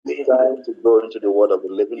time to go into the word of the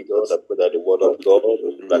living God. I pray that the word of God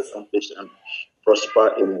will accomplish and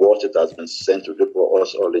prosper in what it has been sent to do for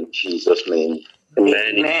us all in Jesus' name.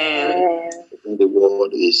 Amen. I think the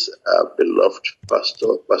word is beloved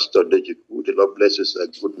Pastor Dejiku. The Lord bless you, sir.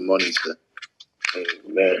 Good morning, sir.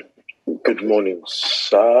 Amen. Good morning,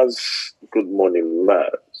 sirs. Good morning,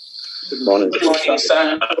 Mads. Good morning,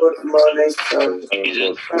 sir. Good morning, sir. Thank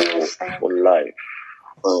God for life.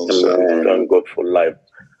 Amen. Thank God for life.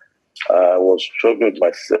 I was struggling with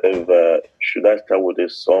myself. Should I start with a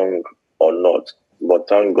song or not? But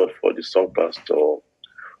thank God for the song Pastor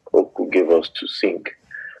Oku gave us to sing.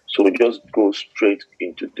 So we just go straight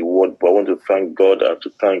into the word. But I want to thank God and to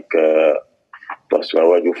thank Pastor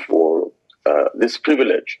Awaju for this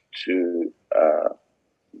privilege to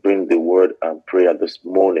bring the word and prayer this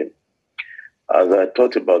morning. As I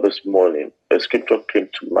thought about this morning, a scripture came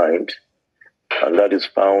to mind, and that is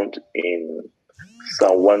found in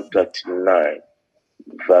Psalm 139,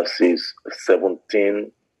 verses 17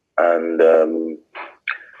 and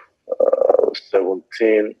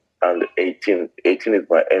 17 and 18. 18 is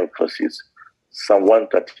my emphasis. Psalm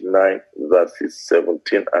 139, verses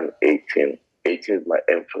 17 and 18. 18 is my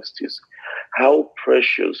emphasis. How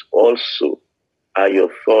precious also are your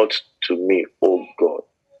thoughts to me, O God.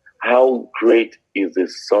 How great is the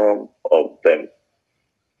sum of them.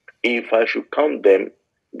 If I should count them,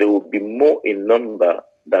 they will be more in number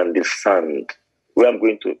than the sand. Where I'm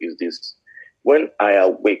going to is this. When I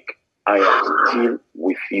awake, I am still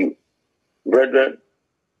with you. Brethren,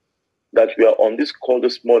 that we are on this call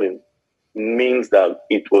this morning means that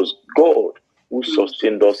it was God who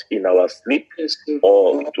sustained us in our sleep,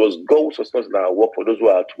 or it was God who sustained us in our work for those who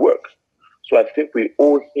are at work. So I think we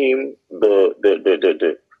owe him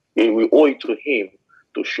we owe it to him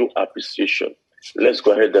to show appreciation. Let's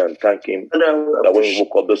go ahead and thank him that when we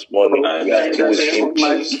woke up this morning, we are still with him on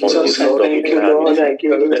this side of eternity.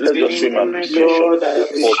 Let's just show him appreciation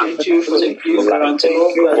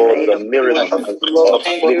for the miracle of sleep.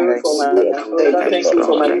 Thank you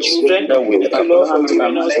for my children. Thank you, Lord, for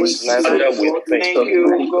giving us this season. Thank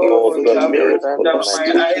you, God, for the miracle of my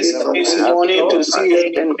eyes this morning to see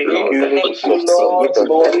it. Thank you, Lord,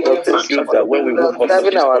 for that when we woke up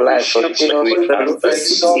having our life. Thank you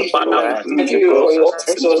for your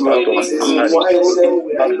sustaining wisdom. Everlasting Father, Lord,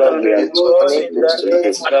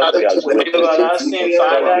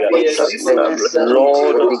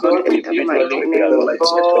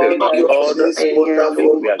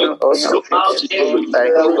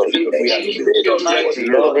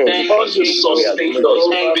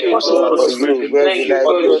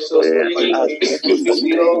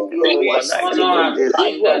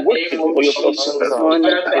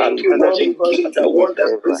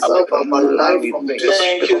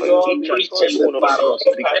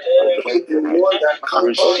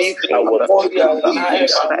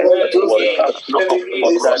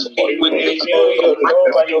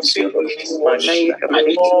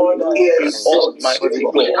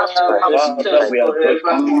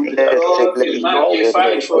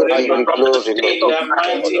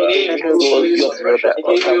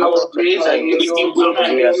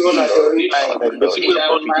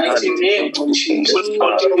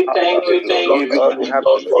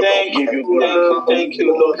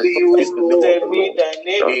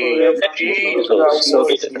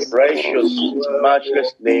 Jesus' precious,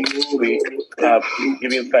 matchless name, we have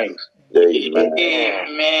given thanks.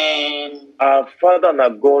 Amen. Our Father and our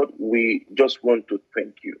God, we just want to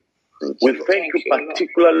thank you. We thank you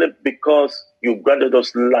particularly because you granted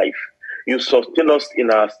us life. You sustained us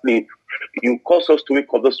in our sleep. You caused us to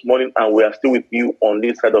wake up this morning and we are still with you on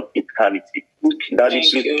this side of eternity. Daddy,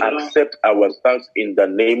 please accept our thanks in the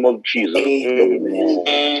name of Jesus. Amen.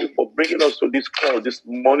 Thank you for bringing us to this call this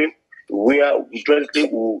morning. We are jointly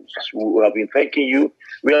we have been thanking you.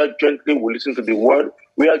 We are jointly will listen to the word.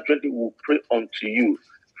 We are jointly will pray unto you.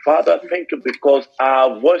 Father, thank you because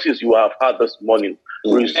our voices you have heard this morning.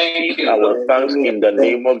 Receive our thanks in the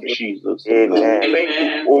name of Jesus. Amen.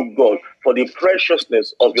 Thank you, O God, for the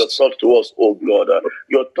preciousness of your thought to us, O God.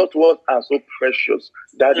 Your thought to us are so precious.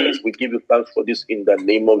 Daddy, we give you thanks for this in the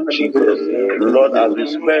name of Jesus. Lord, as we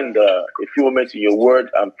spend a few moments in your word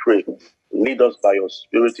and pray, lead us by your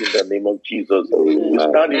spirit in the name of Jesus. We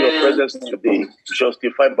stand in your presence today,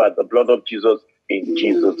 justified by the blood of Jesus in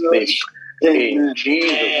Jesus' name. In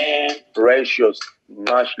Jesus' precious,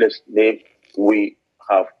 matchless name, we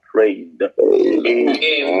have prayed. Amen.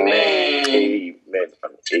 Amen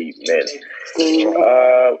and amen.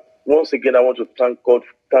 Once again, I want to thank God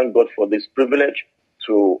for this privilege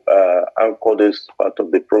to anchor this part of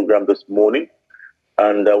the program this morning.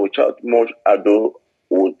 And without much ado,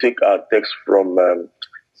 we'll take our text from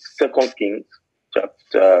 2 Kings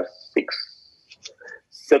chapter 6.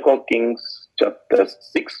 2 Kings chapter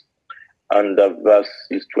 6 and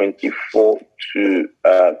verses 24 to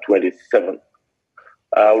 27.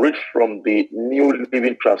 I'll read from the New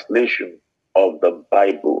Living Translation of the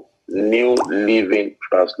Bible. New Living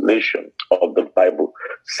Translation of the Bible.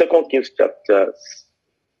 2 Kings chapter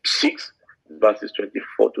 6, verses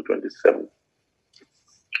 24 to 27.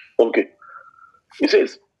 Okay. It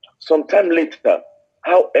says, sometime later,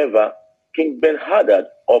 however, King Ben-Hadad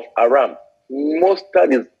of Aram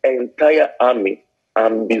mustered his entire army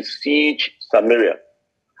and besieged Samaria.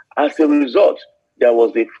 As a result, there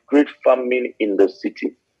was a great famine in the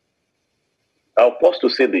city. I'll pause to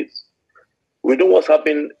say this. We know what's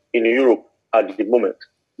happening in Europe at the moment,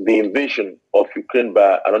 the invasion of Ukraine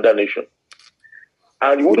by another nation.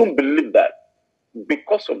 And you wouldn't believe that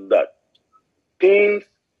because of that, things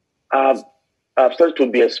have started to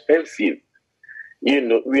be expensive.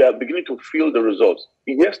 We are beginning to feel the results.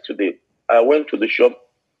 Yesterday, I went to the shop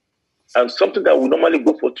and something that would normally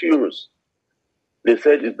go for €2, they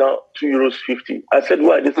said it's now €2.50. I said,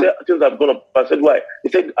 why? They said things have gone up. I said, why?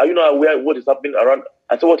 They said, are you not aware of what is happening around?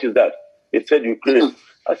 I said, what is that? They said, Ukraine.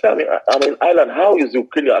 I said, I'm in Ireland. How is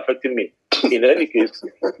Ukraine affecting me? In any case,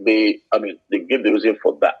 they gave the reason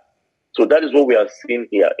for that. So that is what we are seeing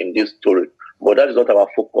here in this story. But that is not our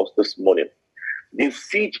focus this morning. The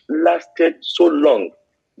siege lasted so long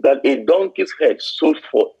that a donkey's head sold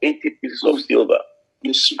for 80 pieces of silver,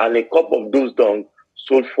 and a cup of those dung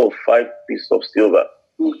sold for 5 pieces of silver.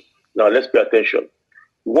 Now let's pay attention.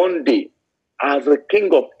 One day, as the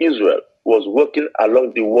king of Israel was walking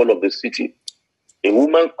along the wall of the city, a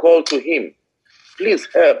woman called to him, please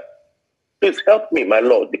help me, my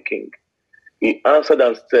lord, the king. He answered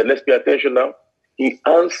and said, let's pay attention now. He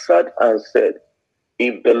answered and said,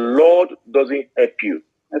 if the Lord doesn't help you,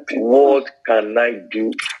 what can I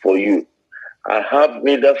do for you? I have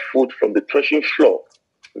neither food from the threshing floor,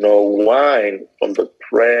 nor wine from the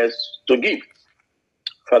press to give.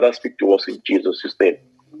 Father, speak to us in Jesus' name.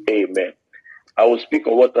 Amen. I will speak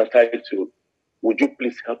on what I titled, would you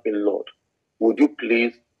please help me, Lord? Would you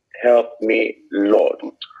please help me, Lord?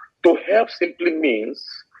 To help simply means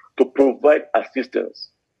to provide assistance,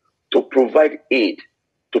 to provide aid,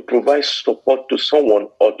 to provide support to someone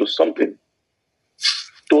or to something.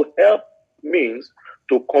 To help means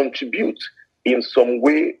to contribute in some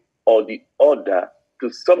way or the other to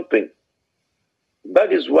something.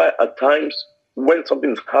 That is why at times when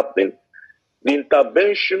something is happening, the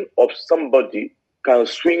intervention of somebody can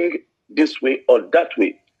swing this way or that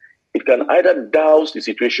way. It can either douse the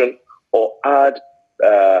situation or add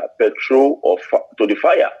petrol to the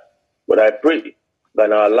fire. But I pray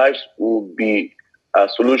that our lives will be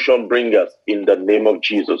solution bringers in the name of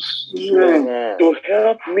Jesus. Yeah. To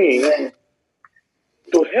help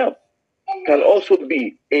can also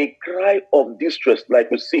be a cry of distress, like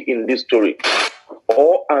we see in this story,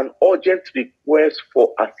 or an urgent request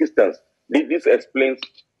for assistance. This explains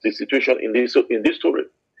the situation in this story.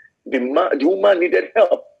 The woman needed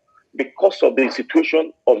help because of the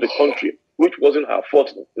situation of the country, which wasn't her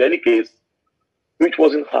fault. In any case, which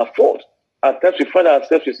wasn't her fault. At times we find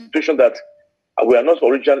ourselves in a situation that we are not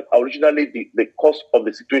originally the cause of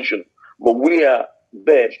the situation, but we are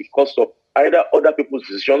there because of either other people's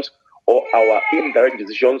decisions or our indirect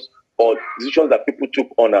decisions or decisions that people took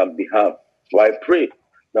on our behalf. So I pray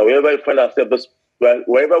that wherever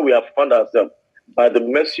we have found ourselves, by the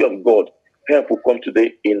mercy of God, help will come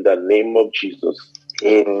today in the name of Jesus.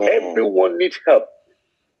 Amen. Everyone needs help,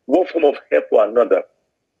 one form of help or another.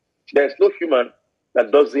 There's no human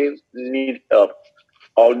that doesn't need help.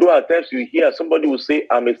 Although at times you hear somebody will say,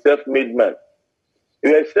 I'm a self-made man.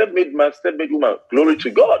 You are a self-made man, self-made woman. Glory to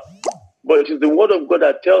God. But it is the word of God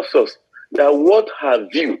that tells us that what have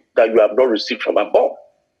you that you have not received from above?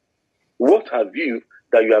 What have you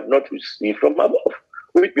that you have not received from above?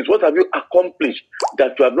 Which means what have you accomplished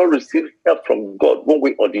that you have not received help from God one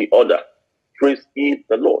way or the other? Praise ye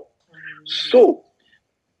the Lord. So,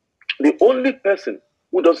 the only person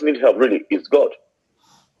who doesn't need help really is God.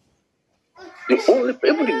 Even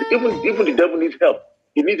the devil needs help.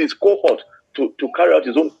 He needs his cohort to carry out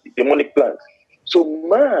his own demonic plans. So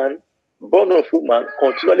man, born of woman,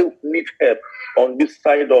 continually needs help on this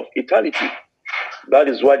side of eternity. That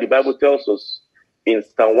is why the Bible tells us in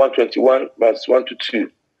Psalm 121, verse 1 to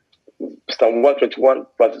 2. Psalm 121,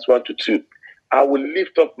 verses 1 to 2. I will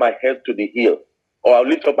lift up my head to the hill, or I will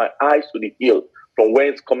lift up my eyes to the hill, from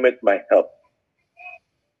whence cometh my help.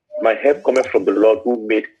 My help cometh from the Lord who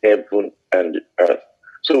made heaven and earth.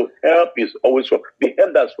 So help is always from the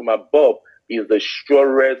help that's from above is the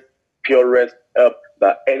surest, purest help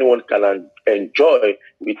that anyone can enjoy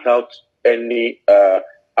without any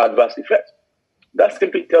adverse effect. That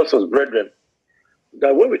simply tells us, brethren,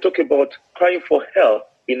 that when we talk about crying for help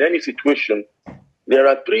in any situation, there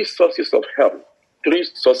are three sources of help. Three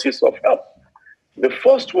sources of help. The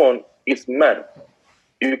first one is man.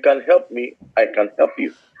 You can help me, I can help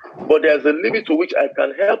you. But there's a limit to which I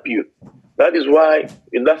can help you. That is why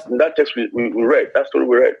in that text we read, that story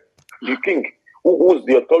we read, the king, who was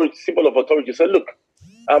the authority, symbol of authority, said, look,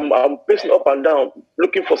 I'm pacing up and down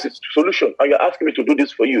looking for a solution, and you're asking me to do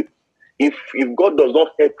this for you. If God does not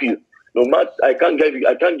help you, no matter, I can't give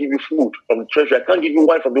you food from the treasury, I can't give you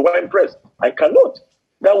wine from the wine press. I cannot.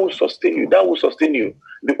 That will sustain you. That will sustain you.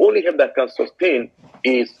 The only help that can sustain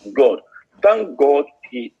is God. Thank God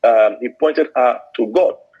he pointed her to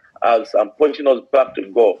God, as I'm pointing us back to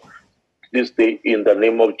God this day in the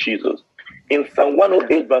name of Jesus. In Psalm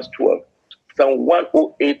 108 verse 12, Psalm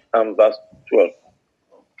 108 and verse 12,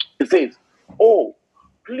 it says, oh,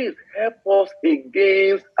 please help us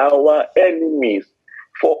against our enemies,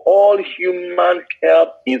 for all human help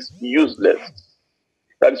is useless.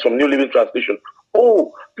 That is from New Living Translation.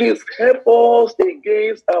 Oh, please help us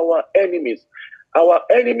against our enemies. Our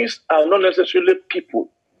enemies are not necessarily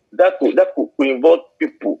people. That could involve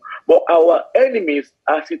people. But our enemies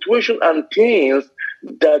are situations and things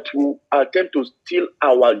that will attempt to steal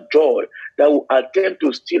our joy, that will attempt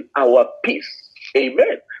to steal our peace.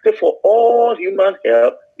 Amen. Therefore, all human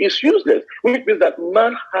help is useless, which means that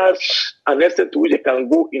man has an extent to which they can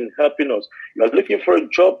go in helping us. You are looking for a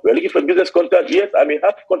job, you are looking for a business contact. Yes, I may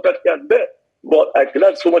have contact here and there, but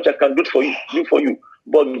that's so much I can do for you.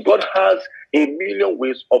 But God has a million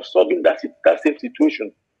ways of solving that same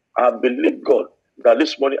situation. I believe God that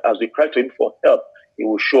this morning, as we cry to Him for help, He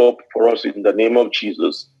will show up for us in the name of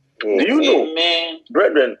Jesus. Do you know,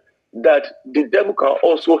 brethren, that the devil can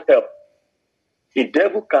also help? The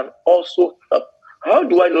devil can also help. How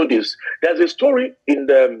do I know this? There's a story in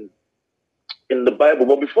the Bible,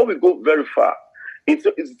 but before we go very far, it's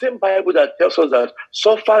the same Bible that tells us that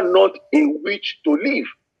suffer not a witch to live.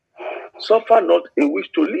 Suffer not a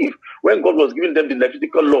witch to live. When God was giving them the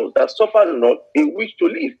Levitical laws, that suffer not a witch to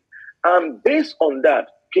live. And based on that,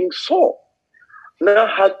 King Saul now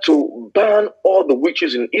had to ban all the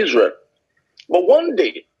witches in Israel. But one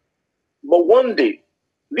day,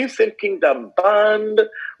 this same king that banned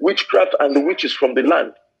witchcraft and the witches from the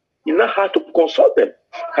land, he now had to consult them.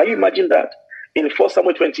 Can you imagine that? In 1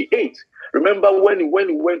 Samuel 28, remember when he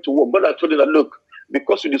went to war, God had told him that, look,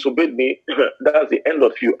 because you disobeyed me, that's the end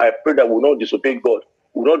of you. I pray that we will not disobey God.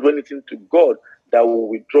 We will not do anything to God that will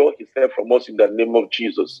withdraw his help from us in the name of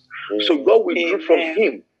Jesus. Amen. So God withdrew from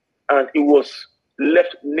him, and he was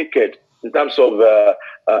left naked in terms of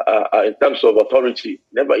authority.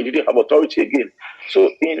 He didn't have authority again. So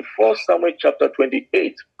in 1 Samuel chapter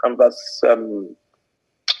 28 and verse 7,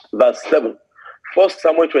 1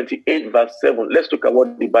 Samuel 28 verse 7, let's look at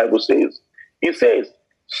what the Bible says. It says,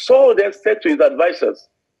 Saul then said to his advisors,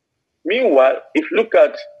 meanwhile, if you look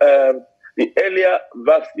at the earlier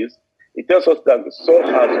verses, it tells us that Saul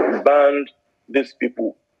has banned these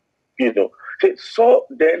people. Saul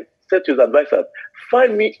then said to his advisors,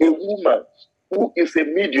 find me a woman who is a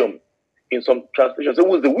medium, in some translations,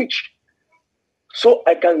 who is a witch, so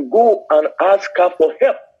I can go and ask her for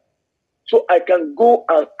help.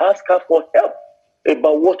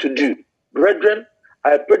 About what to do. Brethren,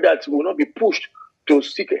 I pray that we will not be pushed to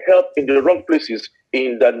seek help in the wrong places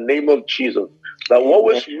in the name of Jesus. Now,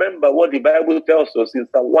 always remember what the Bible tells us in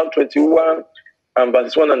Psalm 121 and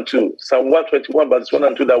verses 1 and 2. Psalm 121 verses 1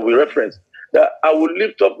 and 2 that we reference. That I will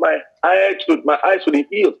lift up my eyes to the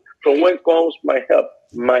hills, from whence comes my help.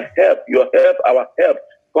 My help, your help, our help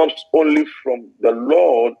comes only from the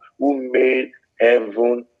Lord who made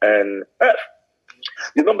heaven and earth.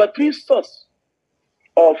 The number 3 source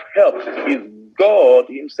of help is God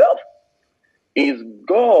Himself.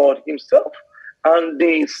 And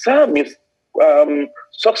the psalmist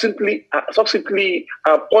succinctly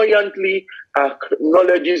and poignantly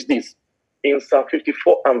acknowledges this in Psalm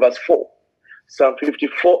 54 and verse 4. Psalm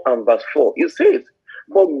 54 and verse 4. It says,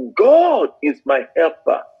 but God is my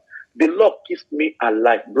helper. The Lord keeps me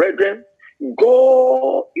alive. Brethren,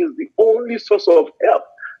 God is the only source of help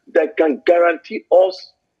that can guarantee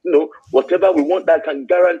us, whatever we want, that can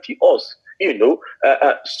guarantee us,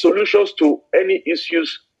 solutions to any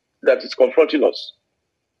issues that is confronting us.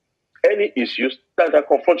 Any issues that are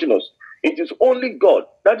confronting us. It is only God.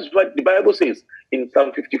 That is what the Bible says in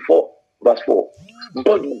Psalm 54 verse 4.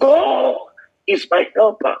 But God is my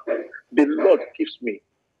helper. The Lord keeps me.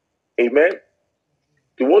 Amen.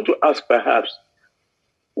 You want to ask perhaps,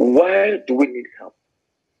 why do we need help?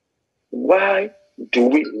 Why do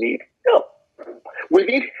we need help? We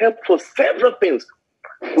need help for several things.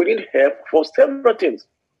 We need help for several things.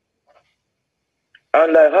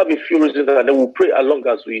 And I have a few reasons, and then we'll pray along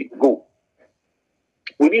as we go.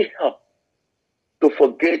 We need help to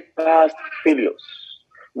forget past failures.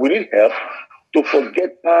 We need help to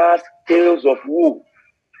forget past tales of woe.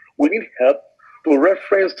 We need help to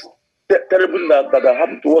reference terrible things that have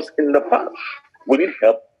happened to us in the past. We need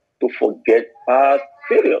help to forget past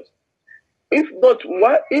failures. If not,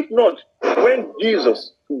 when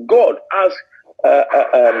Jesus, God asked,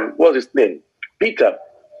 what's his name? Peter,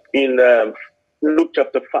 in Luke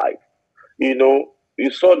chapter 5,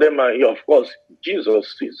 you saw them, and of course,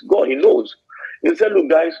 Jesus is God, he knows. He said, look,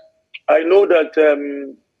 guys, I know that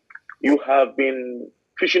you have been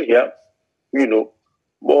fishing here,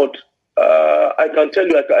 but I can tell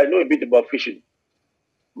you, I know a bit about fishing.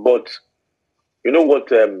 But you know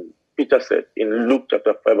what Peter said in Luke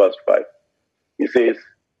chapter 5, verse 5? He says,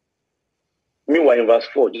 meanwhile, in verse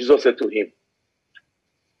 4, Jesus said to him,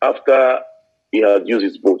 after he had used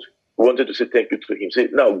his boat, he wanted to say thank you to him. He said,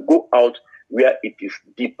 now go out where it is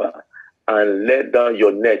deeper and let down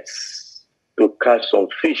your nets to catch some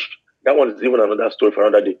fish. That one is even another story for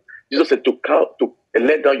another day. Jesus said to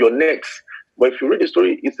let down your nets. But if you read the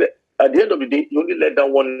story, he said, at the end of the day, you only let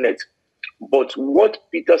down one net. But what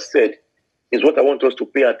Peter said is what I want us to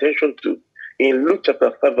pay attention to. In Luke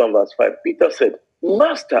chapter 5 and verse 5, Peter said,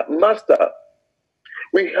 Master,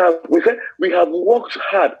 we have worked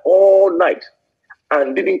hard all night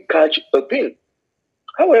and didn't catch a thing.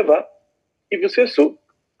 However, if you say so,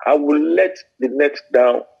 I will let the net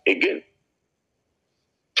down again.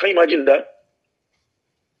 Can you imagine that?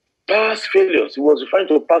 Past failures. He was referring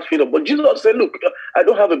to past failure. But Jesus said, look, I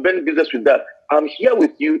don't have a bad business with that. I'm here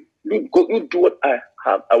with you. You do what I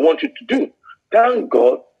want you to do. Thank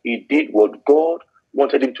God he did what God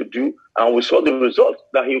wanted him to do. And we saw the result,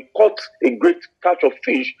 that he caught a great catch of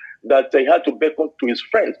fish that he had to beckon to his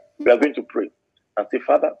friends. We are going to pray and say,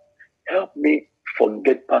 Father, help me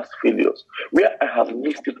forget past failures, where I have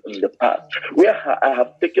missed it in the past, where I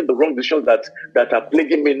have taken the wrong decisions that are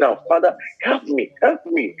plaguing me now. Father, help me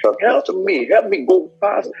go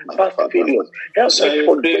past failures. Help me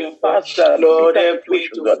forget past Lord, help me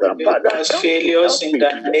to forget past failures in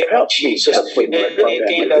the name of Jesus. Anything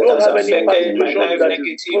that has affected my life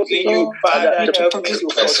negatively, Father, help me to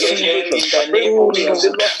forget them in the name of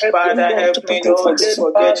Jesus. Father, help me, Lord, to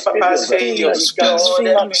forget past failures. Lord,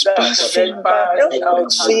 help me to forget past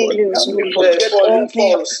failures, falling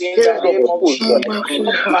falls in the name of Jesus.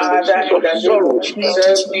 Father, in the name of Jesus,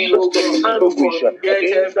 help me, Lord, to forget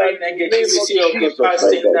every negativity of the past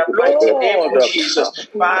in the mighty name of Jesus.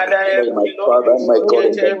 Father, help me, Lord, to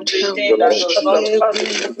forget everything that does not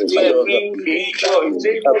bring me joy in the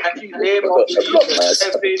name of Jesus.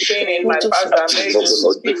 Everything in my past that makes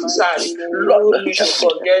me sad, Lord, help me to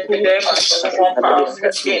forget them and transform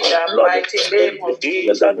past in the mighty name of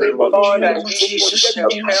Jesus. Lord, I need Jesus,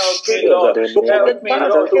 help me, Lord. Help me,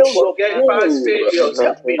 Lord, to forget past failures.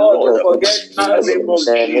 Lord, to forget past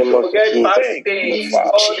forget past things.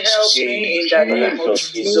 Lord, help me in the name of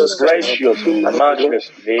Jesus. Precious, matchless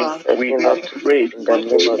name, we have prayed.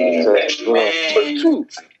 Amen. 2,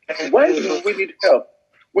 why do we need help?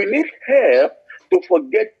 We need help to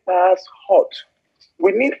forget past hurt.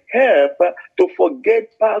 We need help to forget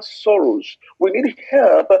past sorrows. We need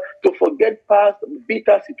help to forget past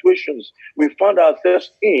bitter situations we found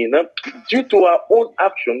ourselves in due to our own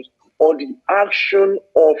actions or the action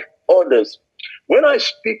of others. When I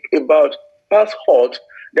speak about past hurt,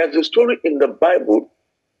 there's a story in the Bible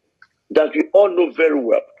that we all know very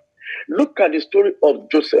well. Look at the story of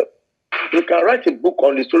Joseph. You can write a book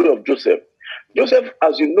on the story of Joseph. Joseph,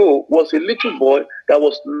 as you know, was a little boy that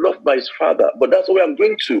was loved by his father. But that's where I'm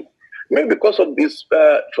going to. Maybe because of his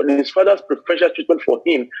father's preferential treatment for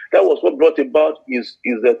him, that was what brought about his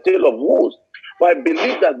tale of woes. But I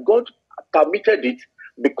believe that God permitted it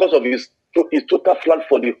because of his total plan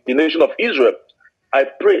for the nation of Israel. I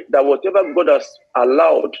pray that whatever God has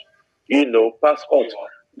allowed, past on,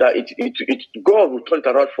 that God will turn it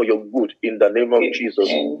around for your good in the name of Jesus.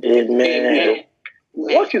 Amen.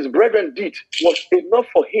 What his brethren did was enough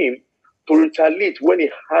for him to retaliate when he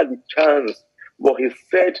had the chance, but he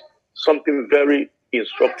said something very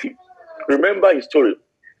instructive. Remember his story.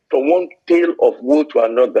 From one tale of woe to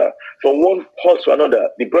another, from one hurt to another,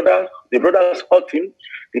 the brothers hurt him.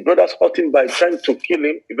 The brothers hurt him by trying to kill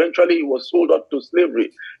him. Eventually, he was sold out to slavery.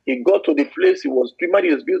 He got to the place he was doing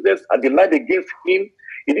his business, and they lied against him.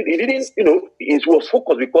 He didn't, he was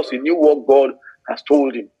focused because he knew what God has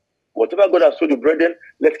told him. Whatever God has told you, brethren,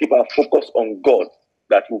 let's keep our focus on God,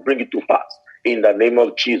 that will bring it to pass in the name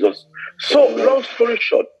of Jesus. So, long story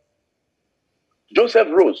short, Joseph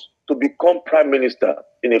rose to become prime minister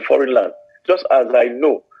in a foreign land, just as I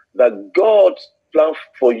know that God's plan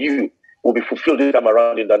for you will be fulfilled this time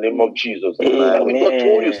around in the name of Jesus. That when God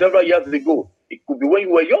told you several years ago, it could be when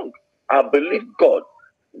you were young. I believe God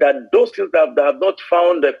that those things that have not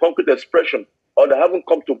found a concrete expression or that haven't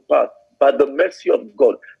come to pass, by the mercy of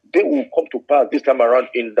God, they will come to pass this time around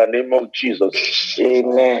in the name of Jesus.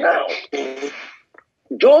 Amen. Now,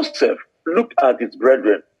 Joseph looked at his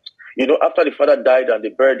brethren. After the father died and they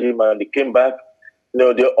buried him and they came back, they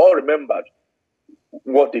all remembered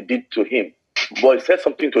what they did to him. But he said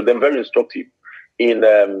something to them very instructive in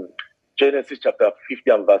Genesis chapter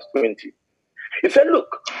 50 and verse 20. He said, look,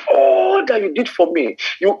 all that you did for me,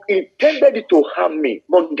 you intended it to harm me.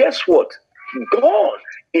 But guess what? God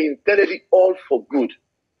intended it all for good.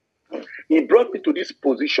 He brought me to this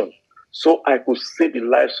position so I could save the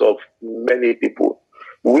lives of many people.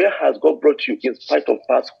 Where has God brought you in spite of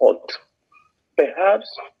past hurt? Perhaps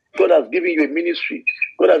God has given you a ministry.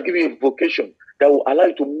 God has given you a vocation that will allow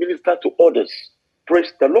you to minister to others.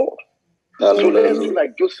 Praise the Lord. So let's do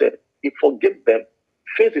like Joseph. He forgave them,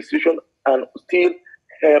 faced the situation, and still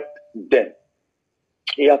helped them.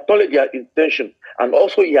 He acknowledged their intention, and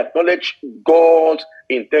also he acknowledged God's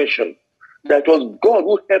intention. That it was God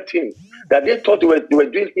who helped him. That they thought they were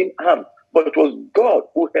doing him harm, but it was God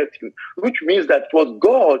who helped him. Which means that it was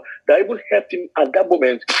God that even helped him at that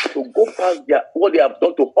moment to go past what they have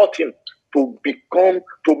done to hurt him, to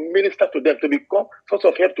minister to them, to become source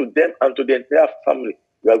of help to them and to the entire family.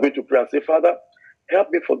 We are going to pray and say, Father,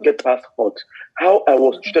 help me forget past hurt, how I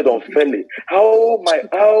was treated unfairly, how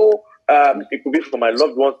it could be for my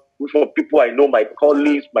loved ones, for people I know, my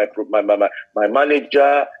colleagues, my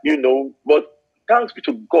manager, But thanks be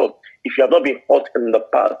to God if you have not been hurt in the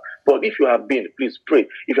past. But if you have been, please pray.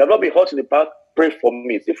 If you have not been hurt in the past, pray for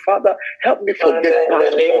me. Say, Father, help me forget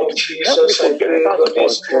past hurt. Help me forget past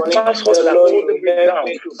hurt. Past hurt that holding me down.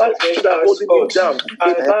 Past hurt that holding me down.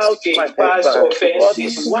 About my husband, about my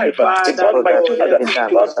wife, about my children,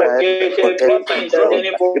 about my job,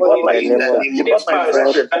 about my brethren, about my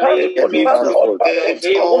brethren. Past hurt. I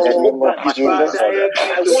want to go back to God. I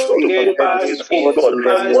want to forget this, oh God.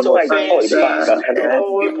 I want my joy back. Help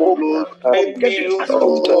me, oh God. Forget the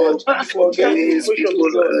past hurt. Past situations,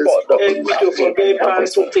 oh God. Forget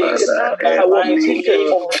past things. I was treated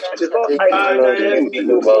unfairly. Lord, I thank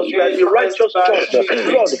you because you are the righteous judge. Lord,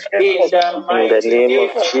 help us. In the name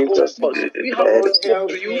of Jesus. We have to talk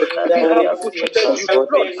to you. We have to treated you.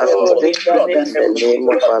 Lord, help us. Lord, in the name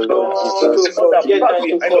of our Lord Jesus. Lord, that pass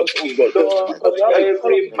behind us, oh God. Because we have a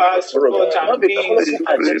colorful passport. We have a colorful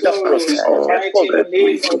agenda for us. Help us.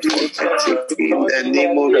 In the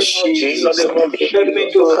name of Jesus. Help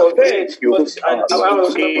me to forget what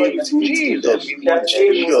In Jesus'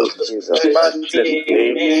 matchless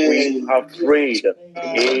name we have prayed.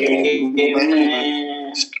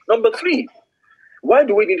 Amen. Number 3, why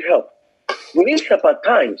do we need help? We need help at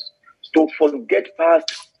times to forget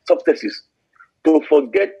past successes, to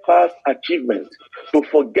forget past achievements, to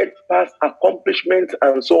forget past accomplishments,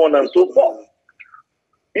 and so on and so forth.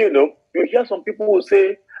 You hear some people who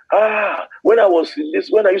say, when I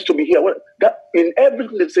used to be here, in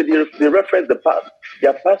everything they say, they reference the past,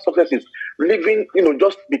 their past successes, living,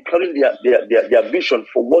 just declaring their vision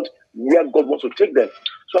for where God wants to take them.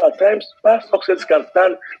 So at times, past success can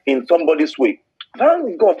stand in somebody's way.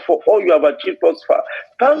 Thank God for all you have achieved thus far.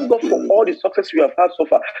 Thank God for all the success you have had so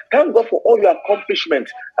far. Thank God for all your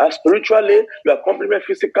accomplishments, spiritually, your accomplishment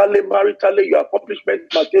physically, maritally, your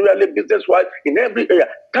accomplishment materially, business-wise, in every area.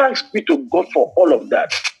 Thanks be to God for all of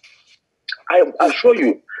that. I assure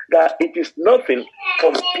you that it is nothing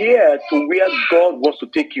compared to where God wants to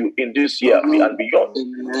take you in this year and beyond.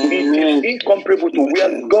 It is incomparable to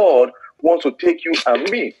where God wants to take you and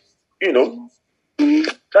me.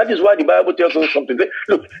 That is why the Bible tells us something.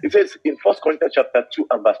 Look, it says in 1 Corinthians chapter 2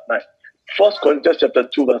 and verse 9. 1 Corinthians chapter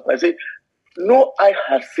 2 verse 9 says, no eye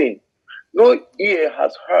has seen, no ear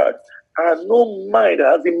has heard, and no mind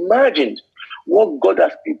has imagined what God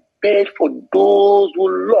has prepared for those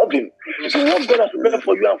who love him. So what God has prepared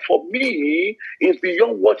for you and for me is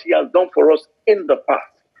beyond what he has done for us in the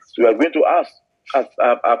past. So we are going to ask, as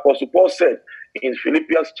Apostle Paul said in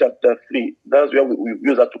Philippians chapter 3, that's where we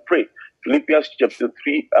use that to pray. Philippians chapter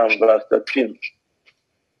 3 and verse 13.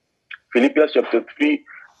 Philippians chapter 3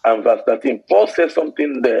 and verse 13. Paul says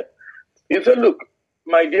something there. He said, look,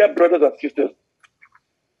 my dear brothers and sisters,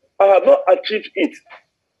 I have not achieved it.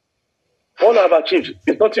 All I have achieved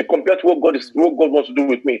is nothing compared to what God wants to do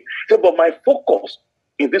with me. He said, but my focus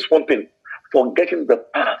is this one thing, forgetting the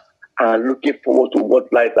past and looking forward to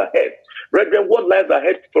what lies ahead. Brethren, what lies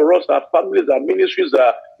ahead for us, our families, our ministries,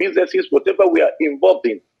 our businesses, whatever we are involved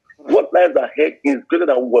in, what lies ahead is greater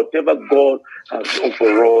than whatever God has done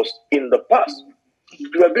for us in the past.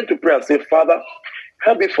 We are going to pray and say, Father,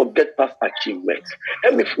 help me forget past achievements.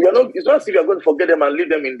 Help me. It's not as if you are going to forget them and leave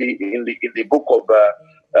them in the book of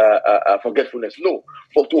forgetfulness. No,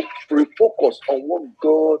 but to refocus on what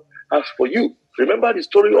God has for you. Remember the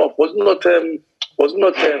story of was not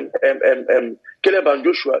Caleb and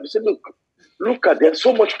Joshua. They said, look at there's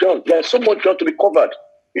so much ground. There's so much ground to be covered.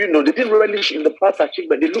 They didn't relish in the past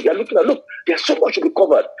achievement. They're looking at, there's so much to be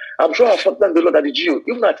covered. I'm sure I'll thank the Lord at the GO.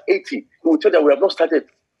 Even at 80, he will tell you we have not started.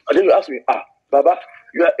 And then you ask me, Baba,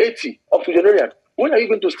 you are 80 up to January. When are you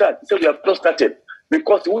going to start? He said we have not started.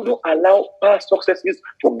 Because we don't allow past successes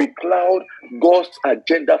to becloud God's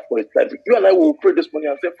agenda for his life. You and I will pray this morning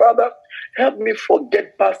and say, Father, help me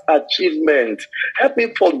forget past achievements. Help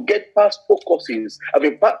me forget past focuses.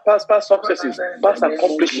 Past successes, past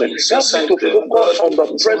accomplishments. Help me to focus on the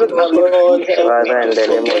present and the future. Father, in the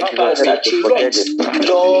name of Jesus, help me forget it.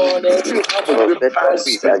 Lord, Forget past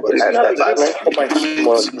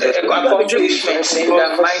accomplishments in the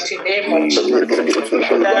mighty name of Jesus.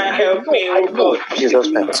 Help me, O God. Jesus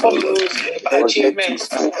Christ. Achievements,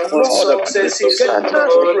 successes,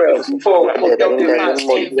 for the past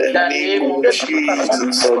in the name of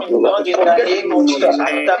Jesus. Lord, in the name of Jesus,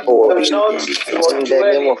 In the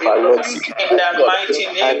name of our Lord, in the mighty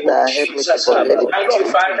name of Jesus. Mighty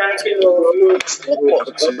Father, King of glory,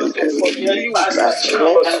 past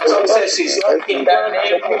successes in the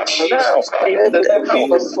name of Jesus.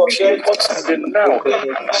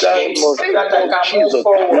 That I can move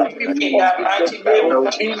forward in the mighty name of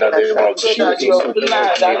Jesus, so that your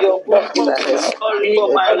plans and your purpose for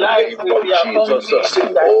my life will be accomplished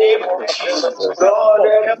in the name of Jesus. Lord,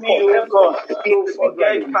 help me, O God, to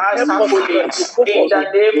forget past accolades in the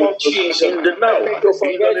name of Jesus. Help me to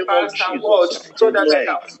forget past awards, so that I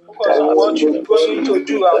can focus on what you're going to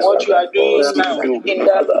do and what you are doing now in the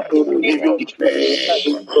name of Jesus.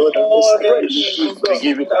 Lord, help me, O God,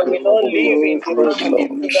 that we not live in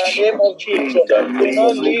the name of Jesus. We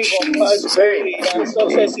not live on past glory and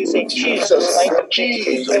successes in Jesus' mighty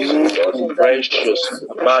name. Precious,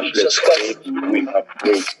 matchless name, we have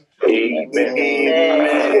prayed. Amen.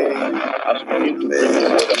 Amen. As we begin to bring this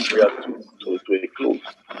word of prayer to a close.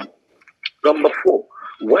 Number 4,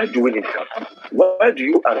 why do we need help? Why do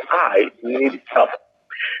you and I need help?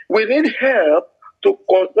 We need help to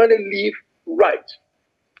continually live right.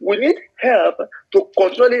 We need help to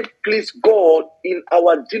continually please God in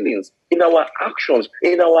our dealings, in our actions,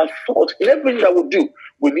 in our thoughts, in everything that we do.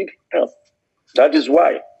 We need help. That is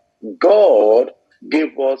why God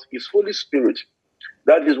gave us his Holy Spirit.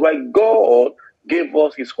 That is why God gave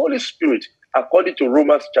us his Holy Spirit according to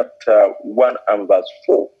Romans chapter 1 and verse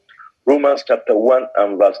 4. Romans chapter 1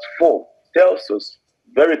 and verse 4 tells us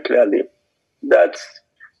very clearly that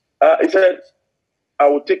it said, I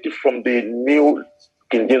will take it from the New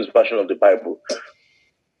King James Version of the Bible,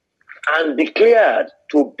 and declared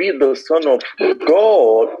to be the Son of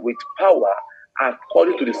God with power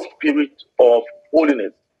according to the Spirit of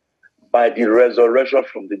holiness by the resurrection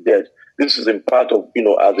from the dead. This is in part of, as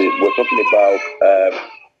we're talking about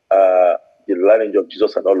the lineage of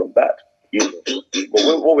Jesus and all of that. But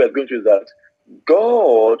what we're going to is that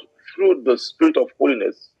God, through the Spirit of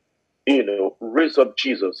holiness, raised up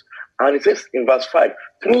Jesus. And it says in verse 5,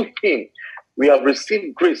 through him we have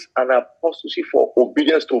received grace and apostleship for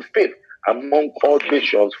obedience to faith among all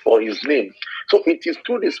nations for his name. So it is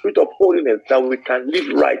through the Spirit of holiness that we can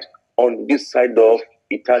live right on this side of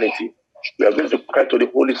eternity. We are going to cry to the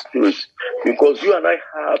Holy Spirit, because you and I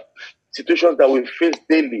have situations that we face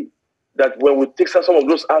daily, that when we take some of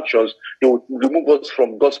those actions, they will remove us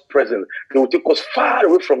from God's presence. They will take us far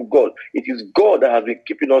away from God. It is God that has been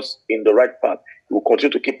keeping us in the right path. He will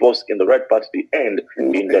continue to keep us in the right path to the end,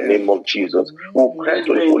 in the name of Jesus. We will cry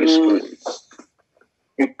to the Holy Spirit.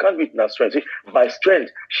 You can't do it in our strength. By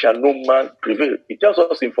strength shall no man prevail. It tells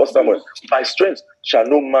us in 1 Samuel, by strength shall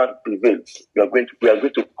no man prevail. We are going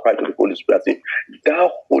to cry to the Holy Spirit and say,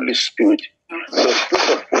 thou Holy Spirit, the Spirit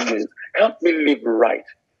of holiness, help me live right.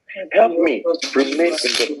 Help me remain in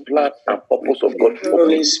the plan and purpose of God for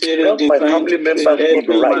me. Help my family members live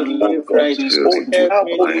right. Help Holy Spirit, help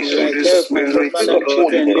me live right. Help me live right.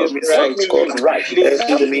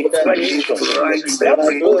 Help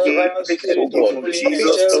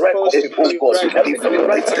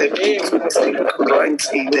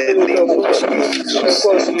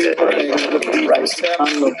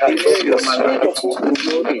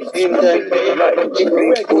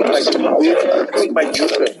me my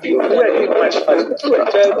children.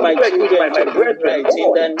 Help my children to be right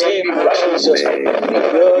in the name of Jesus.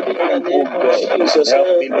 Lord, in the name of Jesus, help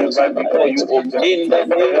me be right before you, O God. In the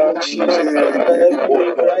name of Jesus, help me be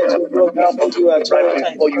right, O God, before you at all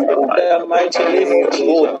times. In the mighty name of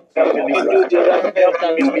Jesus, help me do the right help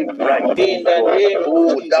me be right. In the name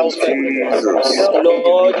of Jesus,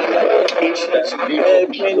 Lord, in the name of Jesus, help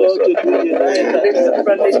me, Lord, to do the right in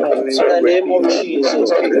the name of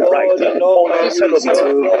Jesus. Lord, in all my ways,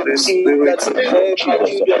 Lord, help me that help my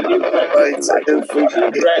children live right.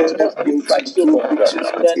 Live right, help me right, so Lord.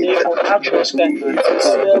 In the name of Jesus,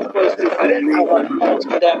 help us to clear our hearts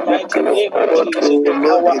in the mighty name of Jesus.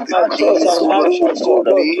 Our thoughts and actions, so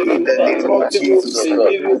Lord, to be right. To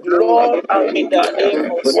give you glory in the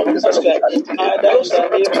name of Jesus Christ. Father, in the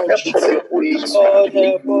name of Jesus, Lord,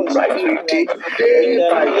 help us to be right. In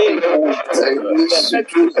the name of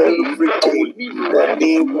Jesus, every day. In the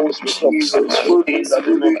name of Jesus, Holy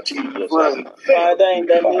Spirit divine. Father, in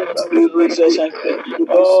the name of Jesus,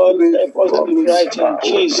 Lord, help us to be right in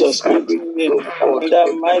Jesus' mighty name. In the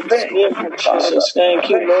mighty name of Jesus, thank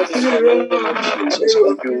you, Lord. In the name of Jesus,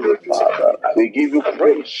 thank you, Father. We give you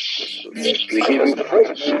praise. We give you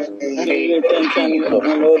praise. Thank you,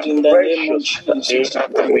 Lord, in the name of Jesus.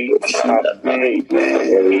 We have prayed.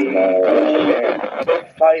 Amen.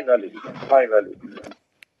 Finally,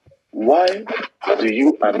 why do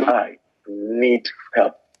you and I need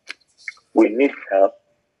help? We need help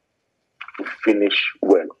to finish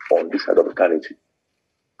well on this side of eternity.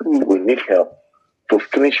 We need help to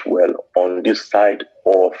finish well on this side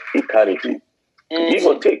of eternity. Give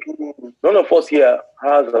or take, none of us here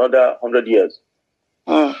has another 100 years.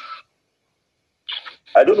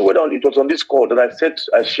 I don't know whether it was on this call that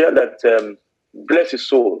I shared that bless his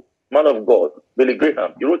soul, man of God, Billy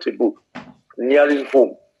Graham, he wrote a book, Nearing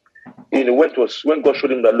Home. When God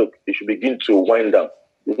showed him that, look, he should begin to wind down.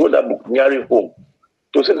 He wrote that book, Nearing Home,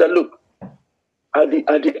 to say that, look, at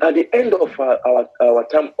the end of our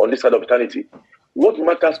time on this side of eternity, what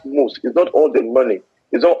matters most is not all the money,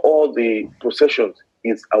 it's not all the possessions,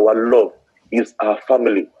 it's our love, it's our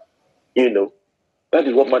family. That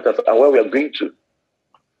is what matters and where we are going to.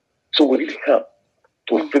 So we need help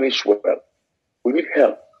to finish well. We need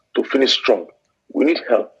help to finish strong. We need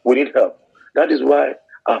help. That is why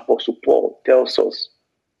Apostle Paul tells us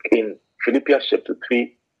in Philippians chapter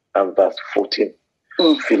 3 and verse 14.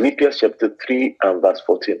 Philippians chapter 3 and verse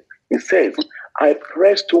 14. He says, I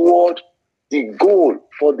press toward the goal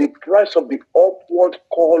for the prize of the upward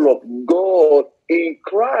call of God in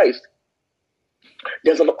Christ.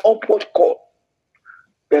 There's an upward call.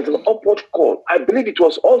 I believe it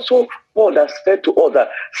was also Paul that said to others,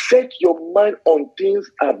 set your mind on things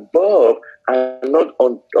above and not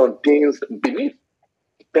on things beneath.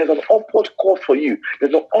 There's an upward call for you.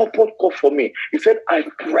 There's an upward call for me. He said, I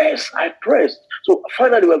press. So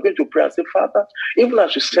finally, we're going to pray and say, Father, even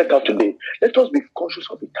as we set out today, let us be conscious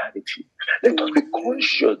of eternity. Let us be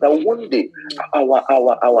conscious that one day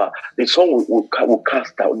the sun will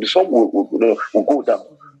cast down. The sun will go down.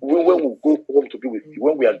 When we go home to be with you,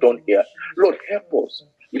 when we are done here, Lord, help us.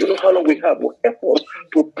 You don't know how long we have, but help us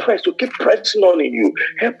to keep pressing on in you.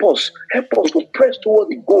 Help us to press toward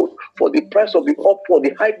the goal for the price of the upward,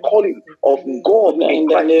 the high calling of God in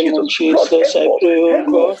the name of Jesus. I pray, oh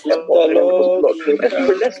God, Lord, let's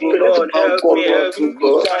help me,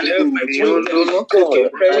 help my children.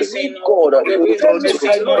 Keep pressing God,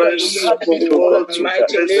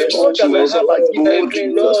 mighty name of Jesus. Help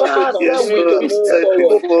me, Lord, to continue to move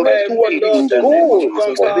forward. Help me, Lord, to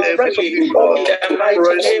come powerfully in the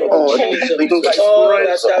mighty name of Jesus. Lord,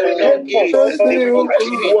 that I will not give up in the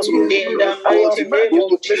mighty name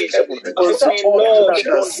of Jesus. Help me, Lord,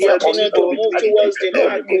 to continue to move towards the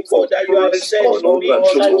mark, God, that you have set for me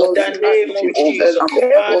in the name of Jesus.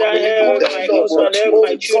 Father, help my husband, help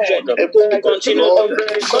my children to continue to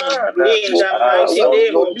press on in the mighty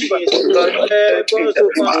name of Jesus. Help us to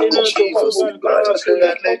continue to move on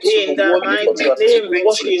powerfully in the mighty name of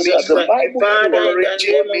Jesus. Father, in the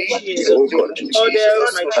name of Jesus, Lord,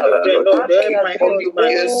 help my children, Lord, help my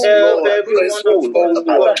husband, help every one of us,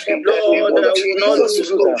 Lord, that will not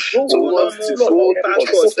lose hope, will not move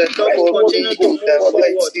backwards, Lord, will continue to move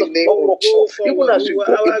forward, will go forward, we will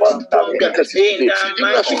have stronger in the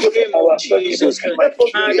mighty name of Jesus.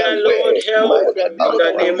 Father, Lord, help in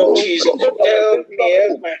the name of Jesus. Help me,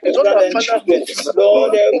 help my husband and children.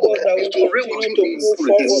 Lord, help us that we continue to move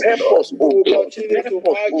forward. We will continue to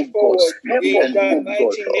march forward in the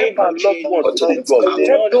mighty name of Jesus. We will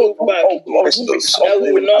not look back. That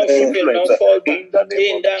we will not fall back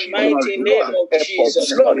in the mighty name of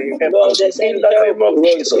Jesus. Lord, there's any help for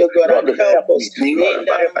us, oh God, and help us in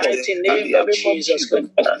the mighty name of Jesus.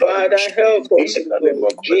 Father, help us, oh God,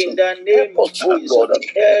 in the name of Jesus.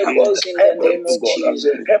 Help us in the name of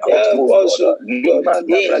Jesus. Help us, oh God,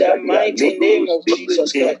 in the mighty name of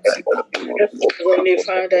Jesus Christ. Heavenly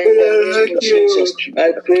Father, in the name of Jesus,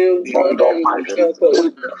 I pray, oh God, that you will help us.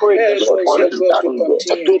 Help us, oh God, to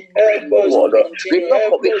continue. Help us to continue.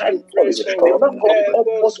 Help us to press forward. Help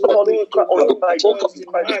us, oh God, to go towards the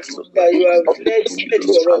marks that you have set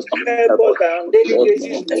for us. Help us that on daily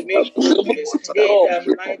basis we make progress in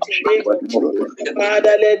the mighty name of Jesus.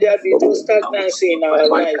 Father, let there be no stagnancy in our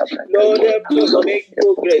lives. Lord, help us make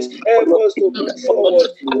progress. Help us to move forward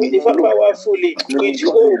powerfully with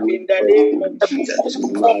hope in the name of Jesus.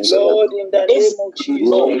 Lord, in the name of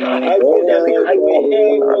Jesus, I pray that Lord you will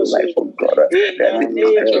help us in the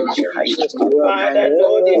name of Jesus. Father,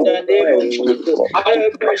 Lord, in the name of Jesus,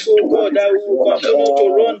 help us, oh God, that we will continue to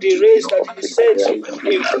run the race that is set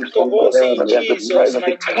in front of us in Jesus'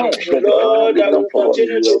 mighty name. Lord, that we will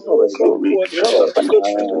continue to move forward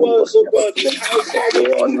towards, oh God, the outside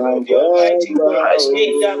view of the Almighty God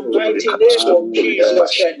in the mighty name of Jesus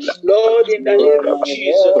Christ. Lord, in the name of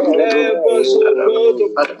Jesus, help us, oh God, to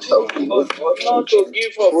continue, not to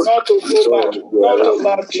give up, not to go back, not to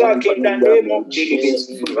backtrack in the name of Jesus.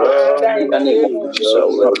 Father, in the name of Jesus,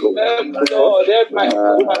 help Lord, help my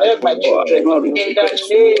husband, help my children, in the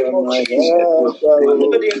name of Jesus.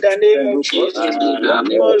 Lord, in the name of Jesus,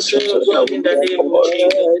 also, God, in the name of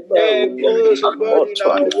Jesus, help us, oh God, in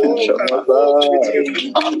our walk and walks with you,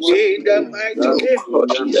 in the mighty name of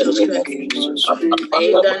Jesus Christ.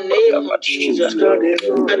 In the name of Jesus,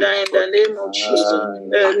 Father, in the name of Jesus,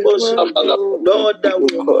 help us, Lord, that we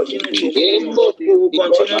will continue to move, we will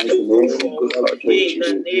continue to move forward, in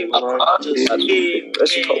the name of Jesus.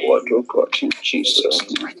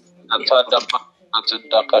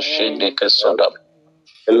 Amen. Jesus.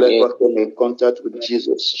 A leper came in contact with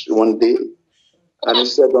Jesus one day, and he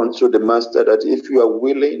said unto the master that if you are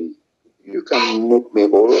willing, you can make me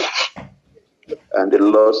whole. And the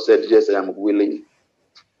Lord said, yes, I am willing.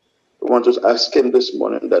 I want to ask him this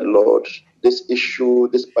morning that, Lord, this issue,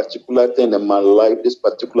 this particular thing in my life, this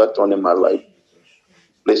particular turn in my life,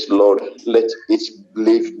 please, Lord, let it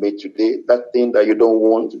leave me today. That thing that you don't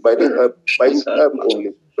want, by His help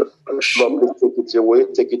only. Lord, please take it away,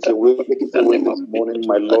 take it away, take it away this morning,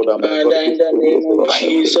 my Lord and my God. In the name of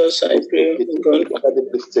Jesus, I pray, God.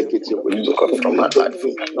 Please take it away. From my life,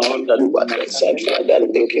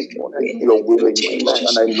 you're willing,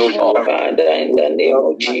 and I know you. Father, in the name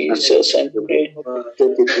of Jesus, I pray.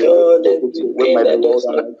 Lord, everything that does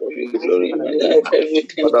not bring glory in my life,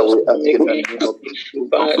 everything that does not make me happy,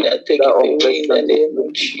 Father, take it away in the name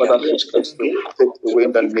of Jesus. Take it away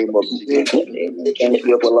in the name of Jesus. Thank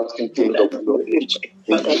you, everlasting King of glory.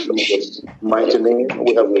 In Jesus' mighty name,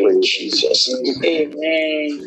 we have prayed. Jesus. Amen.